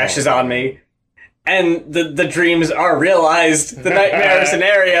crashes on me, and the dreams are realized, the nightmare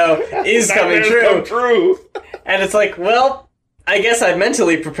scenario is coming true. And it's like, well, I guess I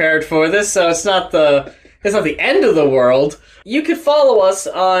mentally prepared for this, so it's not the end of the world. You could follow us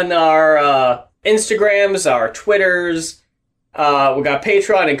on our Instagrams, our Twitters. We got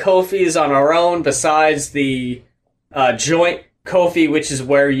Patreon and Ko-fi's on our own, besides the joint Ko-fi, which is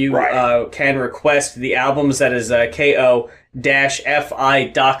where you can request the albums. That is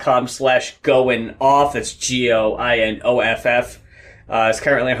ko-fi.com/goinoff. That's GOINOFF. It's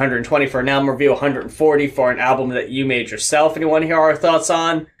currently 120 for an album review, 140 for an album that you made yourself, and you want to hear our thoughts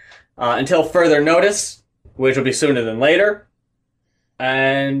on. Until further notice, which will be sooner than later.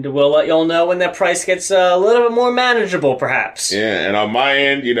 And we'll let y'all know when that price gets a little bit more manageable, perhaps. Yeah, and on my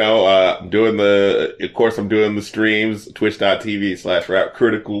end, I'm doing the streams,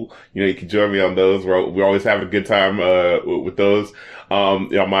 twitch.tv/rapcritical. You can join me on those. We're always having a good time, with those.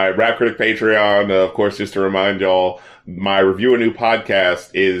 My Rap Critic Patreon, of course, just to remind y'all, my Review a New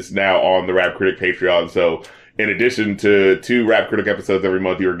podcast is now on the Rap Critic Patreon. So in addition to 2 Rap Critic episodes every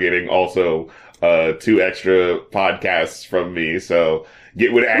month, you're getting also 2 extra podcasts from me. So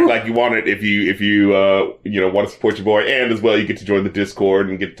act like you want it if you want to support your boy, and as well you get to join the Discord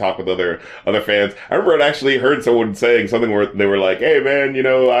and get to talk with other fans. I remember I actually heard someone saying something where they were like, "Hey man,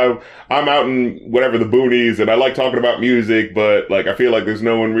 I'm out in whatever the boonies and I like talking about music, but like I feel like there's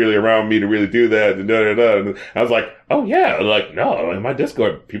no one really around me to really do that." And I was like, "Oh yeah," like no, in my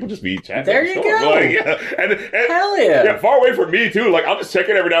Discord people just be chatting. There you go. Like, yeah, and hell yeah. Yeah, far away from me too. Like I'll just check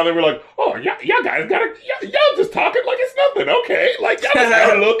it every now and then. We're like, "Oh y'all guys y'all just talking like it's nothing." Okay, like y'all just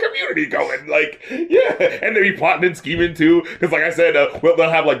got a little community going. Like yeah, and they be plotting and scheming too. Because like I said, they'll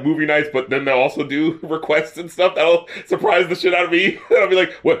have like movie nights, but then they'll also do requests and stuff that'll surprise the shit out of me. And I'll be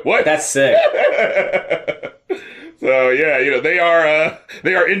like, "What? That's sick." So yeah, they are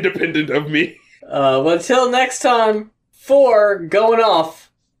independent of me. Well, until next time, for Going Off,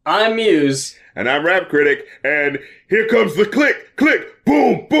 I'm Muse. And I'm Rap Critic, and here comes the click, click,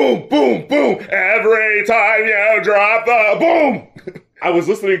 boom, boom, boom, boom, every time you drop the boom. I was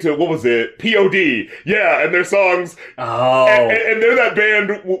listening to, what was it? POD. Yeah, and their songs. Oh. And they're that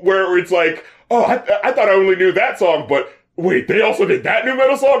band where it's like, oh, I thought I only knew that song, but wait, they also did that new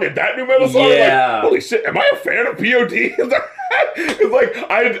metal song and that new metal song? Yeah. Like, holy shit, am I a fan of POD? Because, like,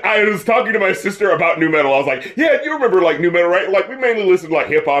 I was talking to my sister about new metal. I was like, yeah, you remember, like, new metal, right? Like, we mainly listened to, like,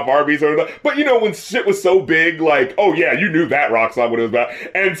 hip-hop, R&B's, or whatever. But, you know, when shit was so big, like, oh, yeah, you knew that rock song, what it was about.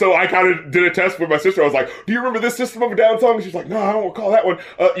 And so I kind of did a test with my sister. I was like, do you remember this System of a Down song? And she's like, no, I don't recall that one.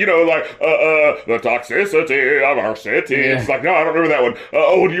 You know, like, the toxicity of our city. Yeah. She's like, no, I don't remember that one.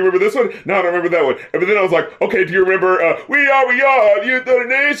 Oh, do you remember this one? No, I don't remember that one. And then I was like, okay, do you remember, we are, youth of the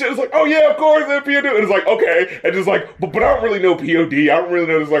nation? It's like, oh, yeah, of course, and POD. And it's like, okay. And just like, but I don't really know POD. I don't really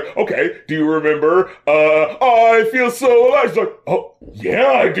know. It's like, okay, do you remember, I feel so alive? She's like, oh, yeah,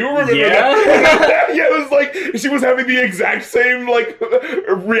 I do remember that. Yeah, it was like, she was having the exact same, like,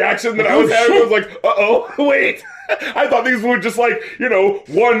 reaction that I was having. I was like, uh-oh, wait. I thought these were just like, you know,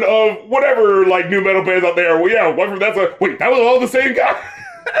 one of whatever, like, new metal bands out there. Well, yeah, one from that's like, wait, that was all the same guy?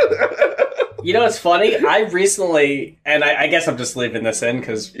 You know what's funny? I recently, and I guess I'm just leaving this in,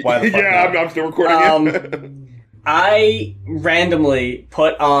 because why the fuck yeah, not? I'm still recording it. I randomly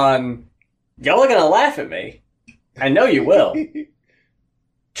put on, y'all are gonna laugh at me. I know you will.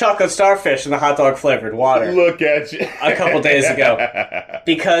 Chocolate Starfish in the hot dog flavored water. Look at you. A couple days ago.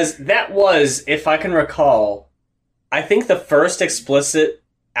 Because that was, if I can recall, I think the first explicit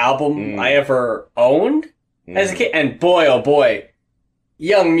album I ever owned as a kid. And boy, oh boy,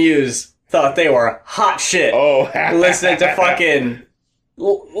 young Muse thought they were hot shit. Oh, listening to fucking...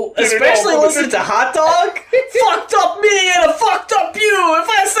 Especially listening to Hot Dog. Fucked up me and a fucked up you. If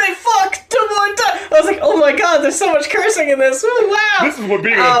I say fuck 2 more times. I was like, oh my god, there's so much cursing in this. Ooh, wow. This is what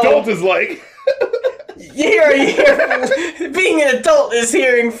being an adult is like. Being an adult is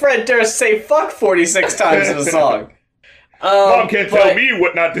hearing Fred Durst say fuck 46 times in a song. Mom can't tell me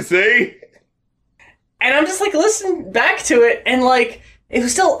what not to say. And I'm just like, listening back to it, and like, it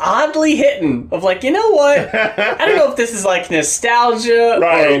was still oddly hitting. Of like, you know what? I don't know if this is like nostalgia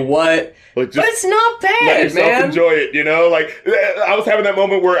or what, like, but it's not bad, let yourself man. Enjoy it, you know? Like, I was having that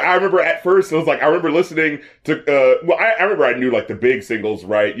moment where I remember at first, it was like, I remember listening to, I remember I knew like the big singles,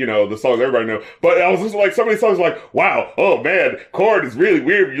 right? You know, the songs everybody knew. But I was listening to like some of these songs like, wow, oh man, chord is really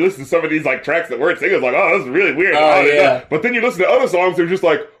weird. When you listen to some of these like tracks that weren't singles, like, oh, this is really weird. Oh, yeah. But then you listen to other songs, they're just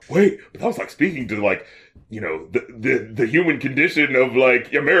like, wait, but that was like speaking to like, you know, the human condition of,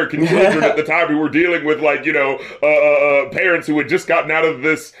 like, American children at the time who were dealing with, like, you know, parents who had just gotten out of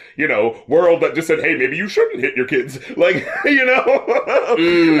this, you know, world that just said, hey, maybe you shouldn't hit your kids. Like, you know?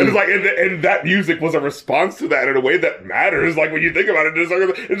 And it's like, and that music was a response to that in a way that matters. Like, when you think about it,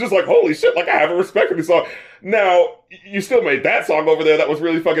 it's just like, holy shit, like, I have a respect for this song. Now, you still made that song over there that was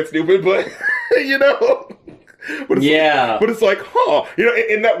really fucking stupid, but, you know? But it's like, huh, you know,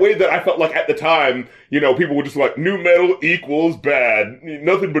 in that way that I felt like at the time, you know, people were just like, new metal equals bad,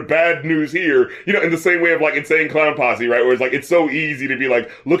 nothing but bad news here, you know, in the same way of like Insane Clown Posse, right, where it's like, it's so easy to be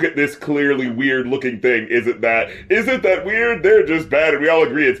like, look at this clearly weird looking thing, isn't that weird? They're just bad, and we all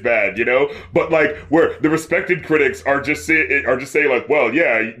agree it's bad, you know, but like, where the respected critics are just saying like, well,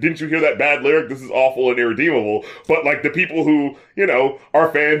 yeah, didn't you hear that bad lyric? This is awful and irredeemable, but like the people who, you know, are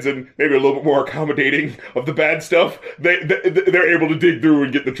fans and maybe a little bit more accommodating of the bad stuff, they're able to dig through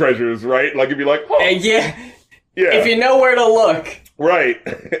and get the treasures, right? Like, it'd be like, oh, yeah. If you know where to look. Right.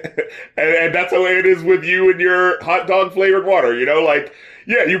 and that's the way it is with you and your hot dog flavored water, you know? Like,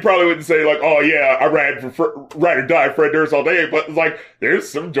 yeah, you probably wouldn't say like, oh yeah, I ride or die Fred Durst all day, but it's like, there's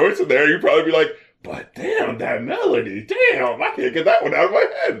some joints in there, you'd probably be like, but damn, that melody, damn, I can't get that one out of my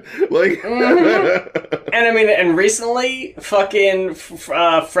head. Like, And I mean, and recently, fucking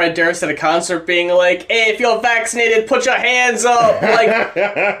Fred Durst at a concert being like, hey, if you're vaccinated, put your hands up. Like,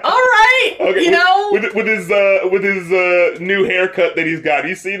 all right, okay, you know? With his new haircut that he's got,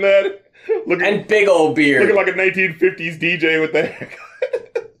 you seen that? And big old beard. Looking like a 1950s DJ with the haircut.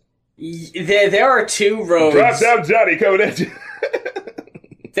 There are two roads. Drop down Johnny coming at you.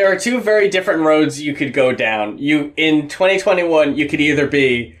 There are two very different roads you could go down. In 2021, you could either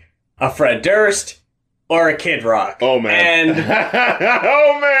be a Fred Durst or a Kid Rock. Oh, man. And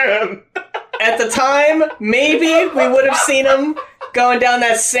oh, man. At the time, maybe we would have seen them going down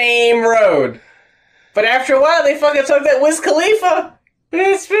that same road. But after a while, they fucking took that Wiz Khalifa.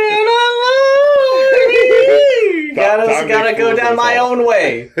 It's been a long gotta go down my own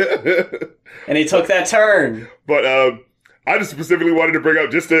way. And he took that turn. But, I just specifically wanted to bring up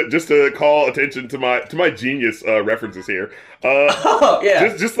just to call attention to my genius references here. Oh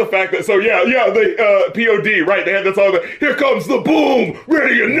yeah, just the fact that the POD, right? They had that song that "Here Comes the Boom,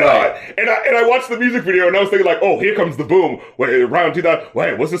 Ready or Not," Right. and I watched the music video and I was thinking like, oh, here comes the boom. Wait, around 2000.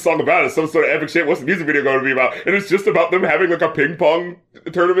 Wait, what's this song about? It's some sort of epic shit. What's the music video going to be about? And it's just about them having like a ping pong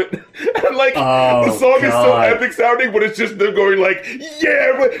tournament, and like the song is so epic sounding, but it's just them going like,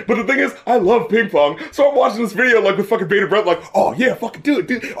 yeah. But the thing is, I love ping pong, so I'm watching this video like with fucking bated breath, like, oh yeah, fucking do it,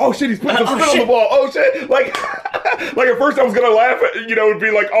 dude. Oh shit, he's putting some spin on the ball. Oh shit, like at first I was gonna laugh at, it'd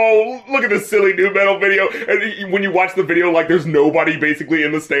be like, oh, look at this silly new metal video, and when you watch the video, like there's nobody basically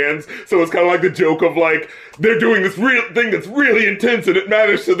in the stands, so it's kind of like the joke of like they're doing this real thing that's really intense and it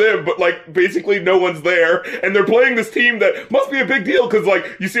matters to them, but like basically no one's there, and they're playing this team that must be a big deal because like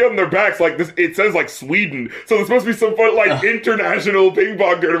you see on their backs like this, it says like Sweden, so there's supposed to be some fun like international ping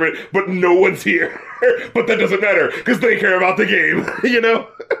pong tournament, but no one's here. But that doesn't matter because they care about the game,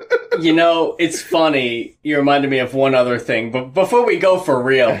 It's funny. You reminded me of one other thing, but before we go for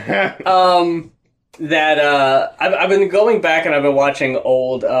real, I've been going back and I've been watching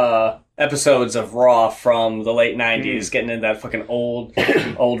old episodes of Raw from the late 90s, getting into that fucking old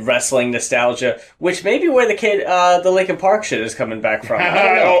old wrestling nostalgia, which may be where the Linkin Park shit is coming back from.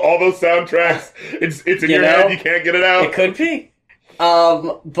 all those soundtracks, it's in your head, you can't get it out. It could be.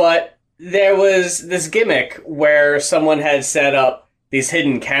 But there was this gimmick where someone had set up these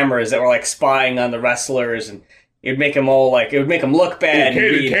hidden cameras that were like spying on the wrestlers, and it would make them look bad and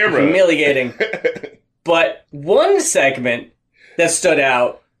be humiliating. But one segment that stood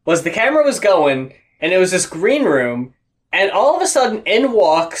out was the camera was going, and it was this green room, and all of a sudden in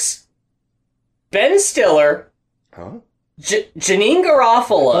walks Ben Stiller, Janine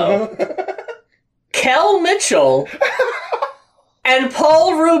Garofalo, Kel Mitchell, and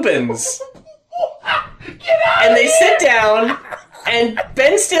Paul Rubens. And they sit down, and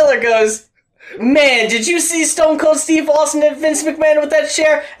Ben Stiller goes, "Man, did you see Stone Cold Steve Austin and Vince McMahon with that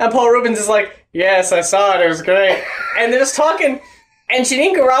chair?" And Paul Rubens is like, "Yes, I saw it. It was great." And they're just talking, and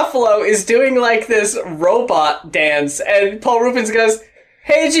Janine Garofalo is doing like this robot dance, and Paul Rubens goes,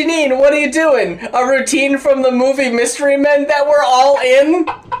 "Hey Janine, what are you doing? A routine from the movie Mystery Men that we're all in?"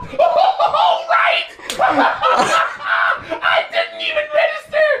 Oh, right! I didn't even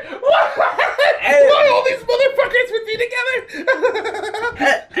register! Why all these motherfuckers with me together?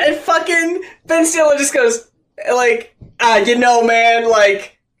 And fucking Ben Stiller just goes, like, man,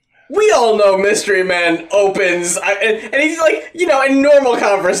 like, we all know Mystery Men opens, and he's like, in normal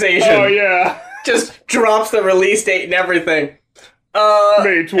conversation. Oh, yeah. Just drops the release date and everything.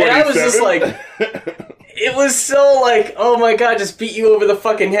 May 27th. And I was just like, it was so like, oh my god, just beat you over the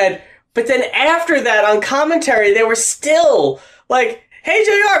fucking head. But then after that, on commentary, they were still like, "Hey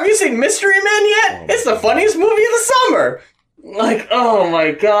JR, have you seen Mystery Men yet? It's the funniest movie of the summer." Like, oh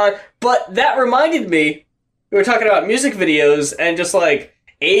my god. But that reminded me, we were talking about music videos and just like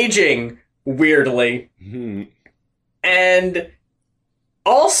aging weirdly. Mm-hmm. And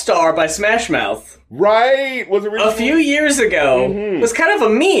All Star by Smash Mouth. Right. Was it a few years ago was kind of a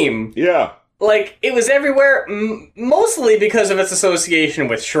meme. Yeah. Like, it was everywhere, mostly because of its association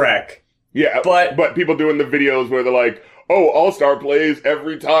with Shrek. Yeah, but people doing the videos where they're like, "Oh, All-Star plays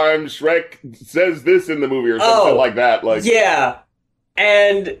every time Shrek says this in the movie," or something like that. Like, yeah.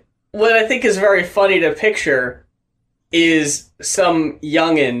 And what I think is very funny to picture is some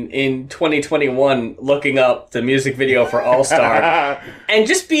youngin' in 2021 looking up the music video for All-Star and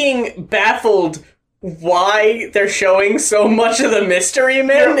just being baffled why they're showing so much of the Mystery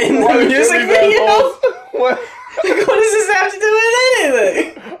Men in the music video. What? Like, what does this have to do with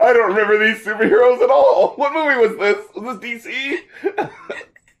anything? I don't remember these superheroes at all. What movie was this? Was this DC?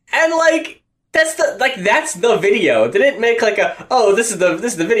 And like, that's the video. They didn't make like this is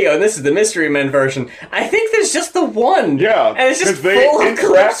the video and this is the Mystery Men version. I think there's just the one. Yeah, and it's just they full of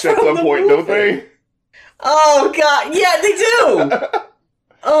clips at some point, don't they? Oh god, yeah, they do.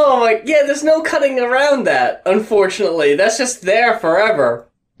 Oh my, yeah. There's no cutting around that. Unfortunately, that's just there forever.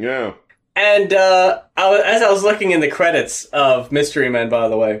 Yeah. And as I was looking in the credits of Mystery Men, by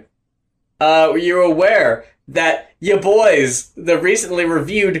the way, were you aware that your boys, the recently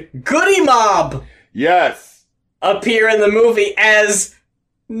reviewed Goody Mob, yes, appear in the movie as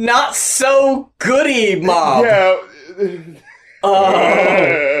not so Goody Mob? Yeah.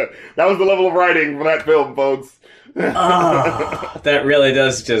 Oh. That was the level of writing for that film, folks. That really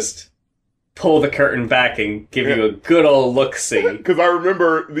does just pull the curtain back and give you a good old look-see. Because I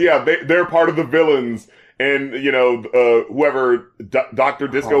remember, they're part of the villains, and, whoever, Dr.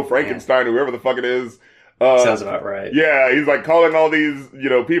 Disco Frankenstein, or whoever the fuck it is, Sounds about right. Yeah, he's like calling all these,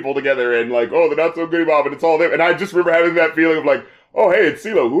 people together and like, oh, the Not So Goody Mob, and it's all them. And I just remember having that feeling of like, oh, hey, it's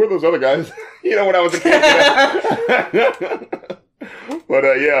CeeLo. Who are those other guys? When I was a kid. But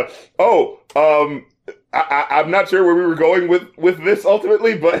yeah. Oh, I'm not sure where we were going with this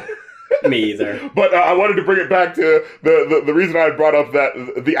ultimately, but me either. But I wanted to bring it back to the reason I had brought up that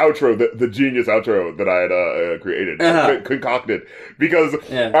the outro, the genius outro that I had created, concocted, because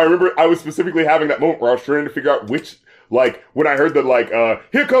I remember I was specifically having that moment where I was trying to figure out which. Like, when I heard that, like,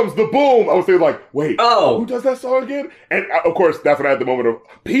 here comes the boom, I was thinking, like, wait, who does that song again? And, of course, that's when I had the moment of,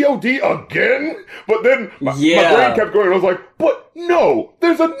 P.O.D. again? But then my brain kept going, and I was like, but no,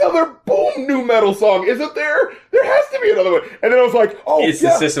 there's another boom new metal song, isn't there? There has to be another one. And then I was like, oh, it's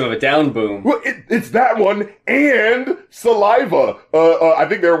the System of a Down boom. Well, it's that one, and Saliva. I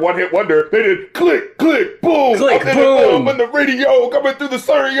think they're one-hit wonder. They did click, click, boom. Click, boom. On the radio, coming through the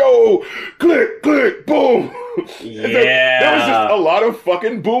stereo. Click, click, boom. Yeah. There was just a lot of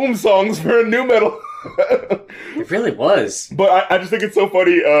fucking boom songs for a new metal. It really was. But I just think it's so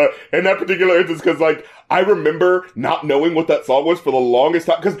funny in that particular instance because, like, I remember not knowing what that song was for the longest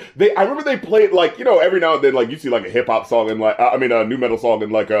time because I remember they played like every now and then like you see like a hip hop song and like a new metal song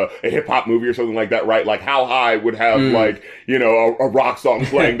in like a hip hop movie or something like that, right? Like How High would have like a rock song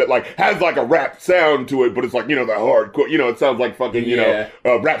playing that like has like a rap sound to it, but it's like the hardcore it sounds like fucking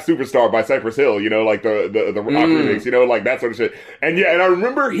Rap Superstar by Cypress Hill, like the rock remix, like that sort of shit. And and I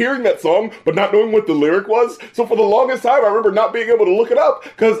remember hearing that song but not knowing what the lyric was. So for the longest time I remember not being able to look it up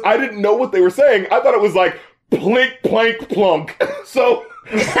because I didn't know what they were saying. I thought it was like plink, plank, plunk. So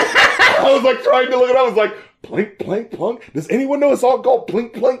I was like trying to look it up. I was like, plink, plank, plunk? Does anyone know a song called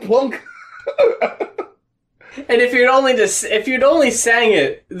Plink, Plank, Plunk? And if you'd only sang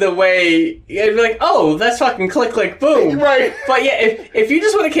it the way, you'd be like, oh, that's fucking click, click, boom. Right. But yeah, if you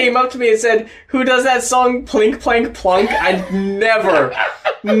just would have came up to me and said, who does that song Plink, Plank, Plunk? I'd never,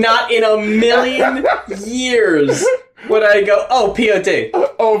 not in a million years, would I go, oh, P.O.D.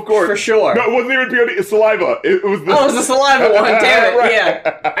 Oh, of course. For sure. No, it wasn't even P.O.D. It's Saliva. It was the... Oh, it was the Saliva one. Damn it. Right.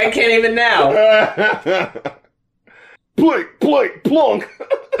 Yeah. I can't even now. Plink, plank, plunk.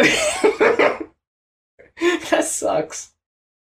 That sucks.